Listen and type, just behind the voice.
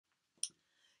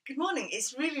Good morning.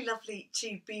 It's really lovely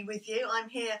to be with you. I'm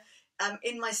here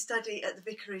in my study at the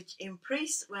vicarage in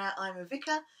Priest, where I'm a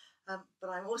vicar, but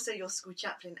I'm also your school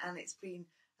chaplain, and it's been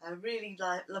really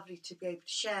lovely to be able to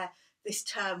share this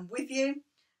term with you,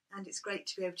 and it's great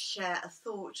to be able to share a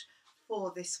thought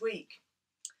for this week.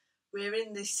 We're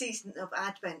in this season of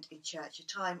Advent in church, a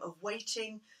time of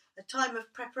waiting, a time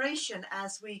of preparation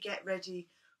as we get ready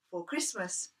for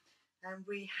Christmas, and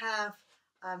we have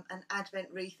an Advent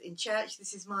wreath in church.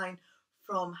 This is mine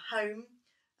from home,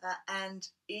 and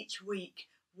each week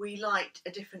we light a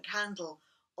different candle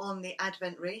on the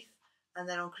Advent wreath, and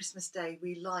then on Christmas Day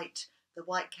we light the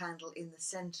white candle in the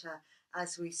centre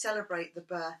as we celebrate the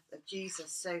birth of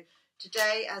Jesus. So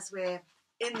today, as we're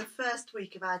in the first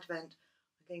week of Advent,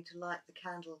 we're going to light the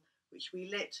candle which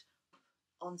we lit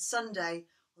on Sunday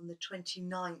on the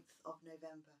 29th of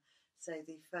November, so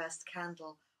the first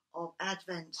candle of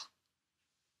Advent.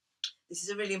 This is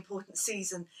a really important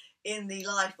season in the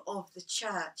life of the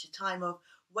church, a time of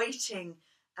waiting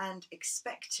and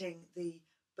expecting the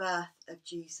birth of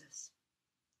Jesus.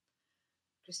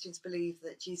 Christians believe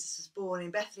that Jesus was born in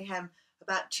Bethlehem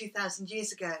about 2,000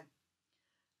 years ago,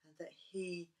 and that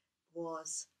he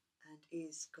was and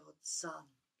is God's Son.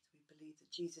 We believe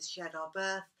that Jesus shared our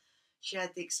birth,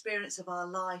 shared the experience of our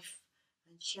life,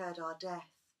 and shared our death.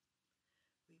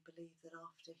 We believe that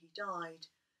after he died,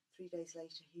 3 days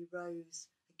later he rose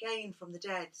again from the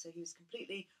dead, so he was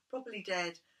completely, properly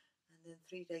dead, and then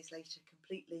 3 days later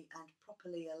completely and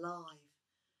properly alive.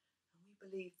 And we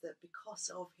believe that because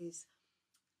of his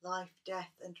life, death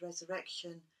and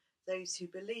resurrection, those who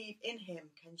believe in him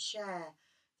can share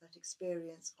that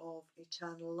experience of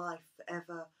eternal life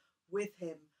forever with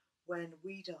him when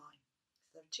we die. So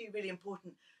there are two really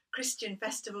important Christian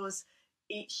festivals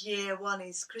each year. One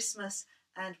is Christmas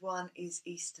and one is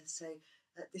Easter. So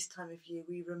at this time of year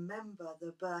we remember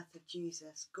the birth of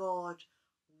Jesus, God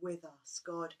with us,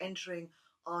 God entering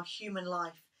our human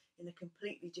life in a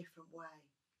completely different way.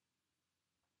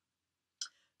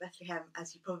 Bethlehem,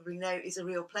 as you probably know, is a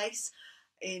real place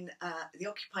in the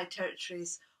occupied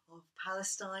territories of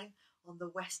Palestine on the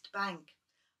West Bank.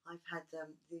 I've had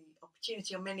the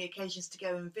opportunity on many occasions to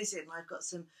go and visit, and I've got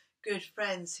some good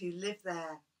friends who live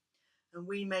there. And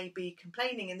we may be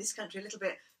complaining in this country a little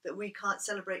bit that we can't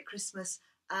celebrate Christmas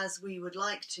as we would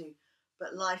like to,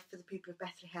 but life for the people of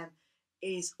Bethlehem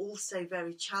is also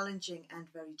very challenging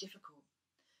and very difficult.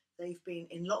 They've been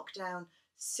in lockdown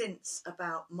since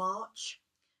about March,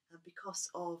 and because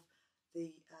of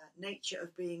the nature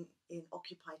of being in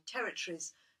occupied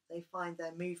territories, they find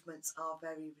their movements are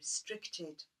very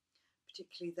restricted,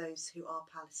 particularly those who are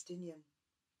Palestinian.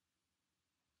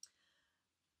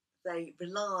 They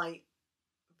rely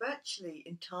virtually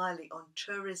entirely on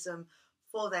tourism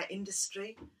for their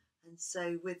industry, and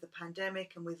so with the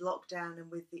pandemic and with lockdown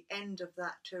and with the end of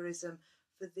that tourism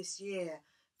for this year,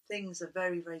 things are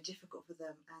very, very difficult for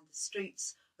them, and the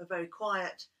streets are very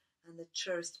quiet and the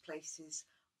tourist places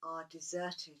are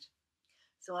deserted.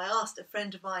 So I asked a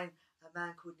friend of mine, a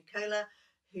man called Nicola,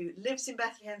 who lives in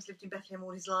Bethlehem, has lived in Bethlehem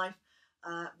all his life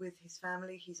with his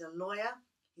family. He's a lawyer,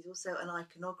 he's also an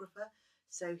iconographer,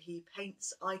 so he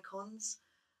paints icons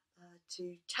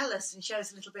to tell us and show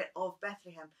us a little bit of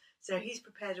Bethlehem. So he's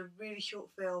prepared a really short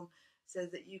film so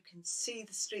that you can see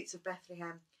the streets of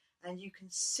Bethlehem and you can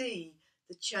see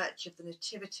the Church of the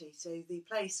Nativity, so the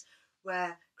place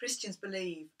where Christians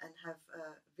believe and have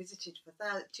visited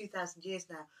for 2,000 years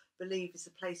now, believe is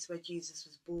the place where Jesus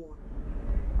was born.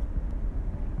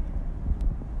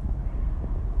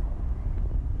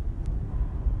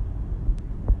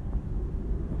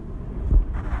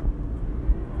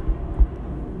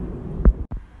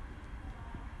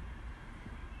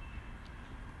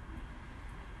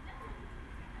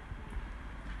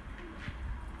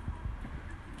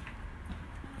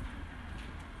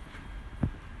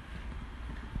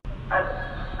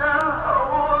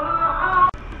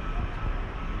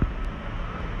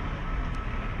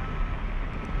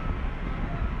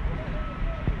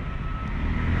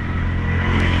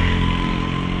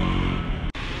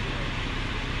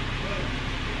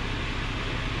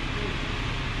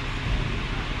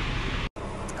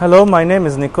 Hello, my name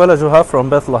is Nicola Juha from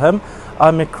Bethlehem.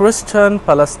 I'm a Christian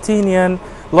Palestinian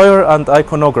lawyer and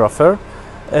iconographer.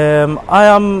 I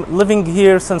am living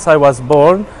here since I was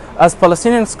born. As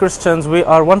Palestinian Christians, we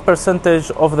are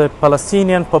 1% of the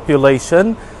Palestinian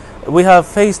population. We have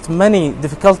faced many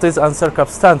difficulties and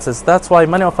circumstances. That's why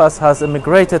many of us has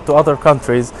immigrated to other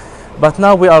countries. But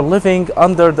now we are living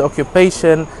under the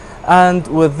occupation, and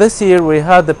with this year we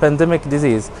had the pandemic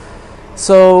disease.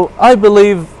 So I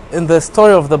believe in the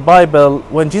story of the Bible,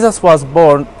 when Jesus was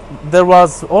born, there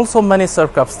was also many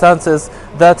circumstances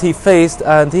that he faced,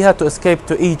 and he had to escape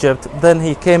to Egypt. Then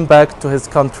he came back to his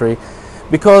country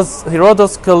because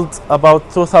Herodes killed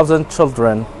about 2,000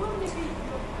 children.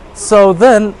 So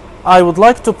then I would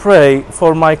like to pray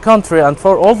for my country and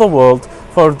for all the world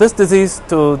for this disease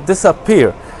to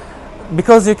disappear,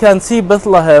 because you can see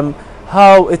Bethlehem,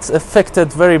 how it's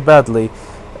affected very badly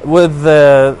with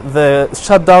the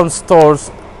shut down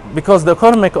stores, because the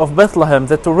economy of Bethlehem,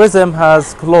 the tourism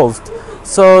has closed.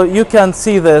 So you can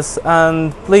see this,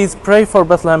 and please pray for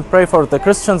Bethlehem, pray for the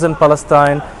Christians in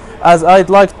Palestine, as I'd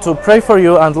like to pray for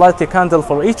you and light a candle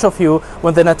for each of you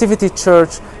when the Nativity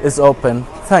Church is open.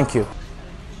 Thank you.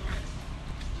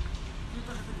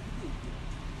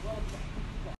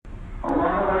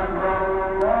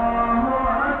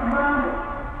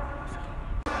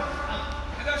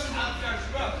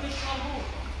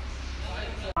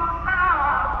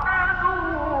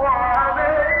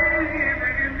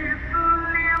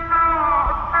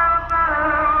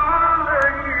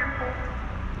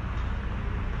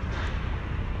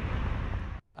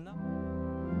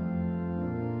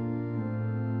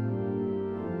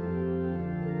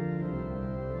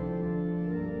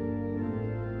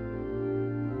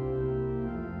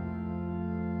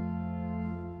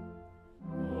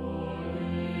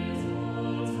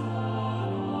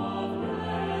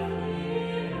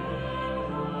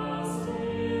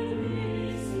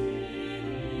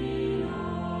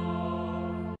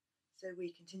 So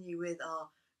we continue with our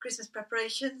Christmas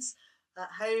preparations at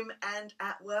home and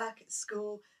at work, at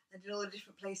school, and in all the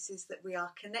different places that we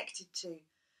are connected to.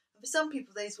 And for some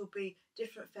people, these will be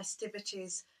different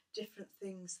festivities, different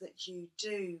things that you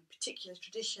do, particular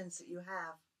traditions that you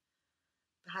have.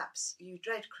 Perhaps you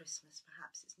dread Christmas,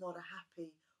 perhaps it's not a happy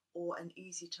or an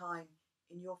easy time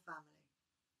in your family.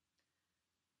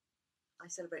 I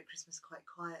celebrate Christmas quite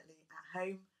quietly at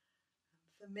home.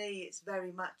 For me, it's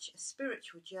very much a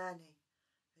spiritual journey,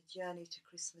 a journey to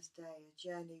Christmas Day, a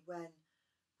journey when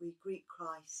we greet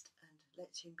Christ and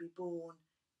let him be born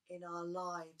in our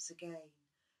lives again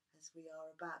as we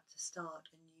are about to start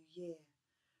a new year,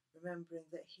 remembering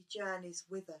that he journeys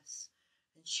with us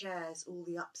and shares all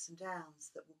the ups and downs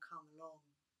that will come along.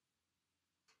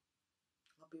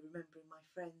 I'll be remembering my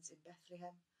friends in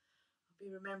Bethlehem. I'll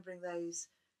be remembering those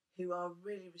who are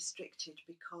really restricted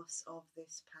because of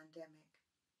this pandemic.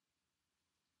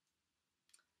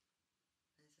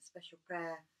 There's a special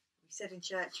prayer we said in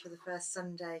church for the first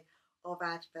Sunday of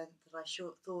Advent that I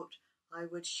thought I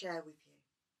would share with you.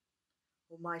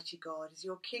 Almighty God, as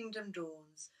your kingdom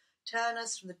dawns, turn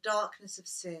us from the darkness of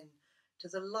sin to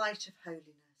the light of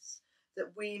holiness,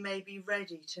 that we may be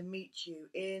ready to meet you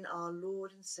in our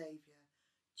Lord and Saviour,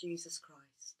 Jesus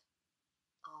Christ.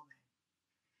 Amen.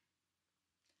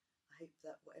 I hope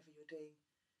that whatever you're doing,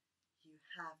 you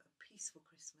have a peaceful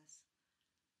Christmas,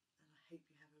 and I hope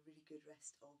you have a really good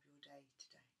rest of your day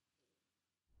today.